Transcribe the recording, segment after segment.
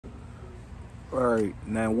Alright,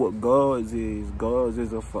 now what gods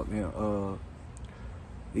is a fucking,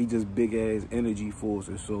 they just big ass energy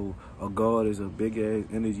forces. So a god is a big ass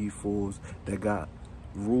energy force that got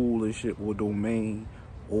rule and shit or domain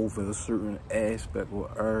over a certain aspect or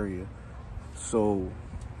area. So,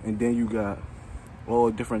 and then you got all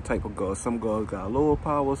different type of gods. Some gods got a little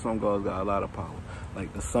power, some gods got a lot of power.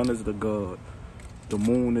 Like the sun is the god, the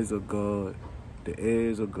moon is a god, the air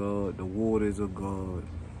is a god, the water is a god.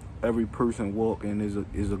 Every person walking is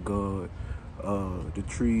a god. The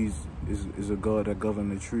trees is a god that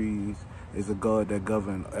govern the trees. Is a god that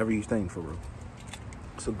govern everything for real.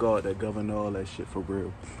 It's a god that govern all that shit for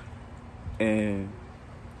real. And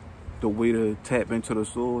the way to tap into the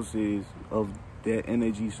sources of that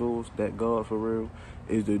energy source, that god for real,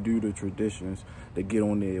 is to do the traditions, to get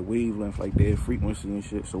on their wavelength, like their frequency and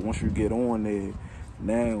shit. So once you get on there,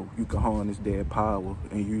 now you can harness their power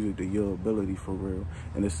and use it to your ability for real.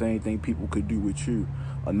 And the same thing people could do with you.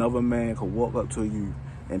 Another man could walk up to you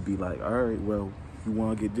and be like, all right, well, you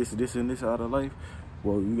want to get this, and this out of life?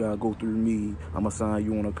 Well, you got to go through me. I'm going to sign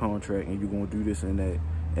you on a contract and you're going to do this and that.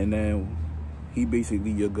 And now he basically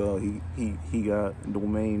your God. He got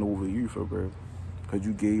domain over you for real. Because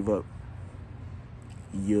you gave up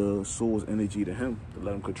your soul's energy to him to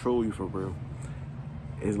let him control you for real.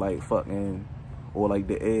 It's like fucking... Or like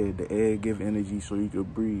the air give energy so you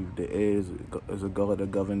could breathe. The air is a god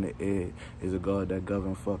that govern the air. Is a god that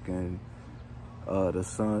govern fucking the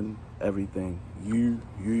sun, everything. You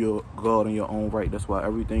your god in your own right. That's why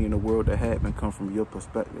everything in the world that happen come from your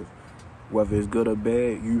perspective. Whether it's good or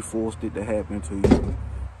bad, you forced it to happen to you.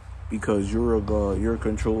 Because you're a god, you're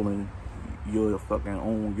controlling your fucking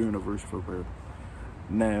own universe for real.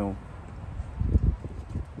 Now,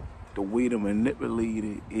 the way to manipulate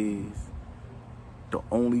it is to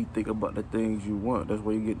only think about the things you want. That's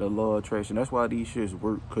where you get the law of attraction. That's why these shits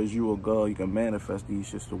work, because you a god, you can manifest these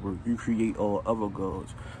shits to work. You create all other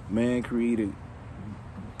gods. Man created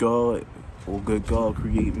God, or good God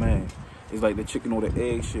create man. It's like the chicken or the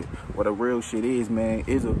egg shit. What the real shit is, man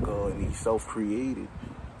is a god, and he's self-created.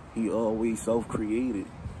 He always self-created.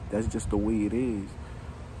 That's just the way it is.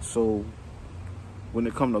 So when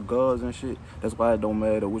it come to gods and shit, that's why it don't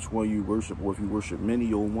matter which one you worship, or if you worship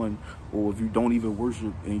many or one, or if you don't even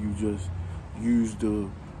worship and you just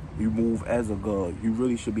you move as a god. You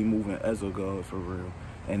really should be moving as a god for real,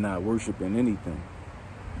 and not worshiping anything.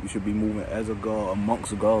 You should be moving as a god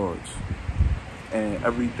amongst gods. And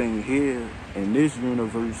everything here in this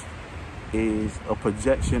universe is a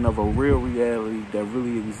projection of a real reality that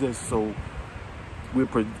really exists. So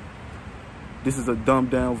this is a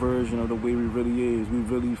dumbed down version of the way we really is. We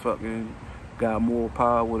really fucking got more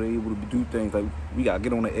power. We're able to do things like we gotta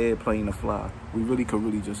get on an airplane to fly. We really could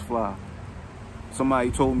really just fly.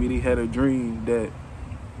 Somebody told me they had a dream that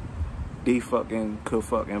they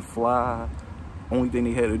could fly. Only thing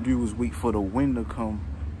they had to do was wait for the wind to come.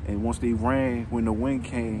 And once they ran, when the wind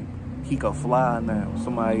came, he could fly now.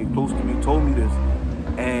 Somebody close to me told me this.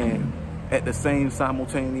 And at the same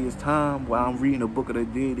simultaneous time, while I'm reading the Book of the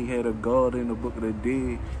Dead, he had a god in the Book of the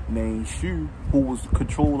Dead named Shu, who was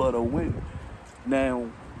controller of the wind. Now,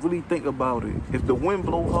 really think about it. If the wind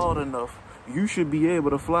blow hard enough, you should be able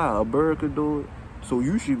to fly. A bird could do it, so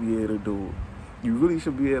you should be able to do it. You really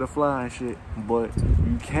should be able to fly and shit, but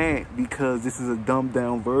you can't, because this is a dumbed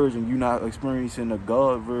down version. You're not experiencing the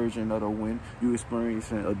God version of the wind. You're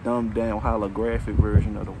experiencing a dumbed down holographic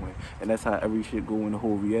version of the wind. And that's how every shit go in the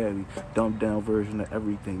whole reality. Dumbed down version of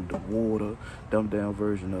everything. The water, dumbed down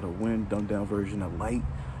version of the wind, dumbed down version of light,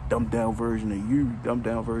 dumbed down version of you, dumbed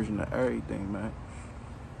down version of everything, man.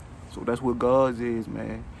 So that's what gods is,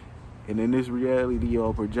 man. And in this reality, you're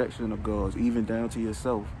a projection of gods, even down to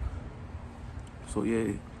yourself. So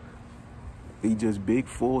yeah, they just big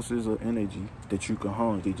forces of energy that you can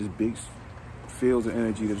harness. They just big fields of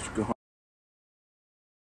energy that you can harness.